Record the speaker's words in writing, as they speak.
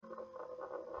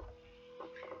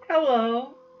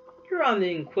Hello, you're on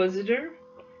the Inquisitor.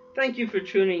 Thank you for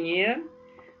tuning in.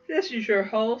 This is your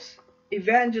host,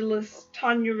 Evangelist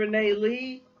Tanya Renee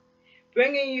Lee,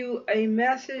 bringing you a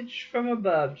message from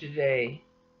above today.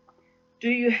 Do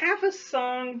you have a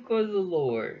song for the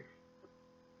Lord?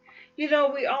 You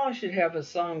know, we all should have a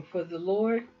song for the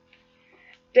Lord.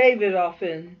 David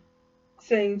often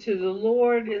sang to the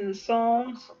Lord in the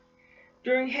Psalms.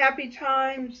 During happy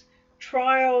times,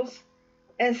 trials,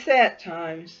 and sad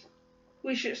times,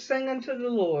 we should sing unto the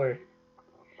Lord.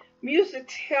 Music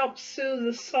helps soothe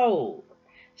the soul.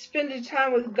 Spending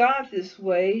time with God this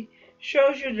way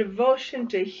shows your devotion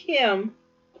to Him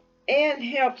and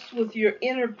helps with your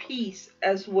inner peace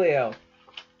as well.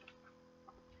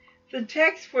 The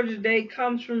text for today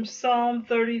comes from Psalm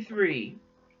 33.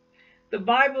 The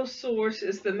Bible source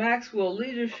is the Maxwell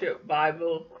Leadership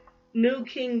Bible, New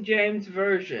King James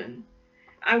Version.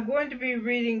 I'm going to be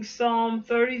reading Psalm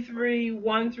 33,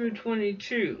 1 through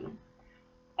 22.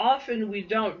 Often we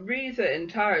don't read the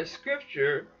entire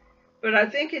scripture, but I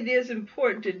think it is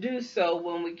important to do so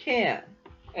when we can.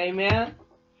 Amen?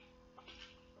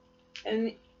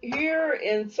 And here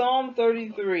in Psalm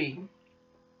 33,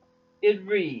 it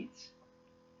reads,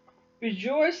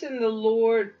 Rejoice in the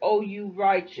Lord, O you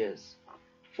righteous,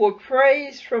 for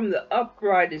praise from the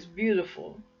upright is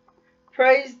beautiful.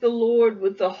 Praise the Lord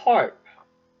with the harp.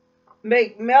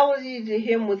 Make melody to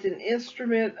him with an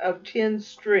instrument of 10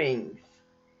 strings.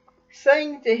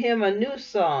 Sing to him a new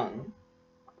song.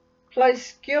 Play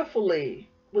skillfully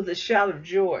with a shout of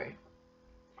joy.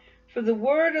 For the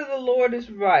word of the Lord is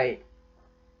right,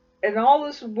 and all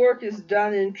his work is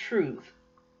done in truth.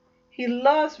 He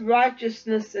loves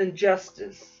righteousness and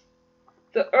justice.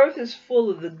 The earth is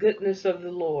full of the goodness of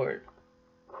the Lord.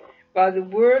 By the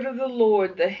word of the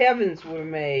Lord the heavens were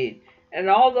made, and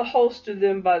all the host of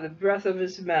them by the breath of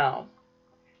his mouth.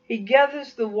 He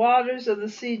gathers the waters of the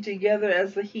sea together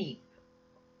as a heap.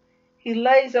 He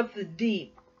lays up the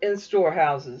deep in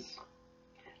storehouses.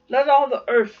 Let all the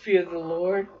earth fear the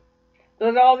Lord.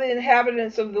 Let all the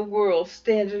inhabitants of the world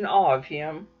stand in awe of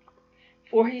him.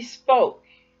 For he spoke,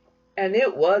 and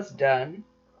it was done.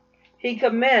 He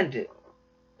commanded,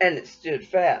 and it stood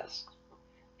fast.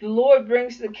 The Lord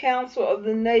brings the counsel of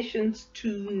the nations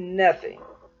to nothing.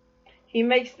 He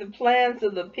makes the plans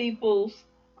of the peoples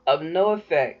of no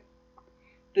effect.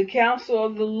 The counsel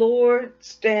of the Lord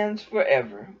stands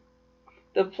forever,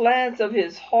 the plans of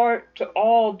his heart to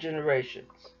all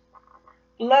generations.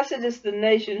 Blessed is the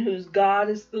nation whose God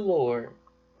is the Lord,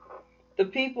 the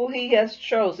people he has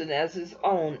chosen as his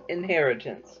own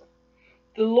inheritance.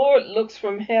 The Lord looks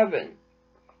from heaven.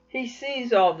 He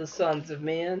sees all the sons of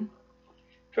men.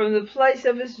 From the place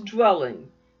of his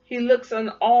dwelling, he looks on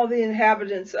all the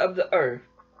inhabitants of the earth.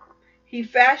 He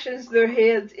fashions their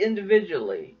heads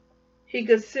individually. He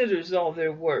considers all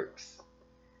their works.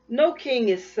 No king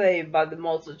is saved by the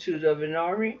multitude of an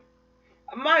army.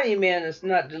 A mighty man is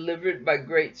not delivered by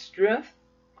great strength.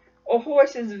 A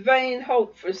horse's vain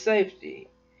hope for safety.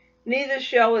 Neither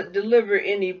shall it deliver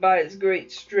any by its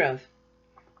great strength.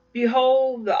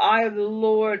 Behold, the eye of the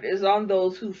Lord is on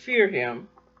those who fear him,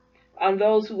 on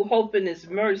those who hope in his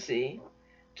mercy,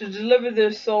 to deliver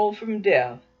their soul from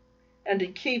death, and to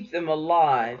keep them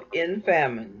alive in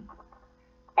famine.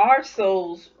 Our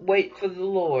souls wait for the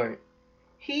Lord.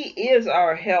 He is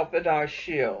our help and our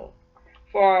shield.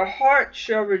 For our heart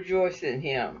shall rejoice in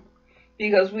him,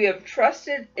 because we have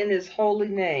trusted in his holy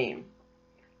name.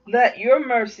 Let your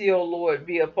mercy, O Lord,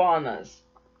 be upon us,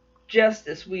 just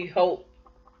as we hope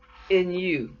in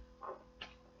you.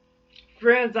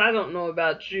 Friends, I don't know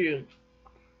about you,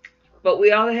 but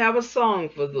we ought to have a song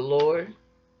for the Lord.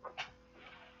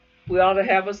 We ought to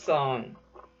have a song.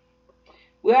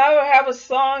 We ought to have a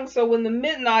song so when the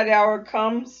midnight hour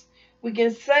comes, we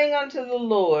can sing unto the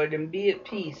Lord and be at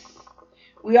peace.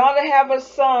 We ought to have a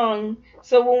song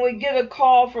so when we get a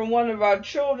call from one of our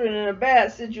children in a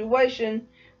bad situation,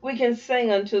 we can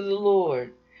sing unto the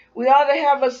Lord. We ought to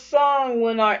have a song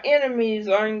when our enemies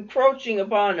are encroaching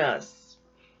upon us.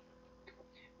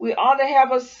 We ought to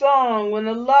have a song when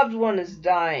a loved one is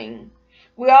dying.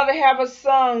 We ought to have a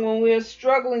song when we are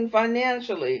struggling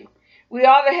financially. We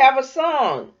ought to have a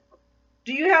song.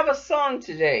 Do you have a song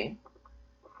today?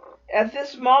 At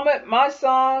this moment, my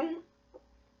song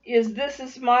is This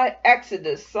Is My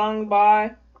Exodus, sung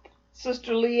by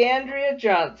Sister Leandria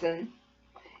Johnson.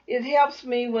 It helps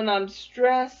me when I'm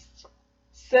stressed,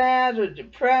 sad, or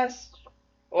depressed,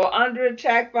 or under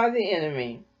attack by the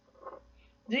enemy.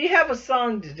 Do you have a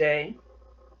song today?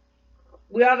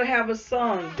 We ought to have a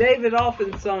song. David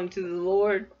often sung to the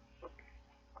Lord.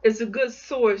 It's a good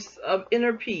source of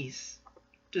inner peace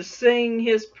to sing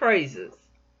his praises.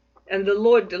 and the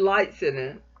Lord delights in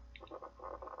it.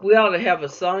 We ought to have a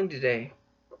song today.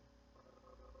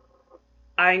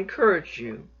 I encourage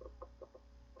you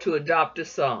to adopt a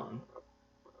song.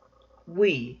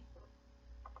 We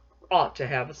ought to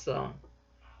have a song.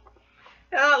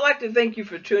 And I'd like to thank you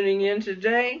for tuning in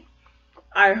today.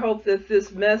 I hope that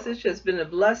this message has been a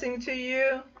blessing to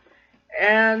you.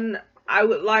 And I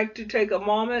would like to take a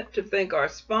moment to thank our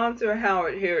sponsor,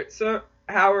 Howard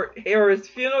Harris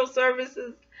Funeral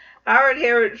Services. Howard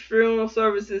Harris Funeral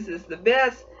Services is the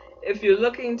best if you're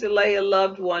looking to lay a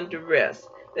loved one to rest.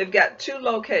 They've got 2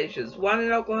 locations, one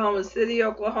in Oklahoma City,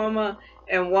 Oklahoma,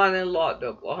 and one in Lawton,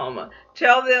 Oklahoma.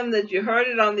 Tell them that you heard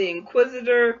it on The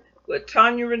Inquisitor with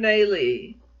Tanya Renee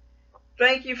Lee.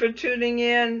 Thank you for tuning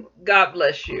in. God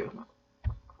bless you.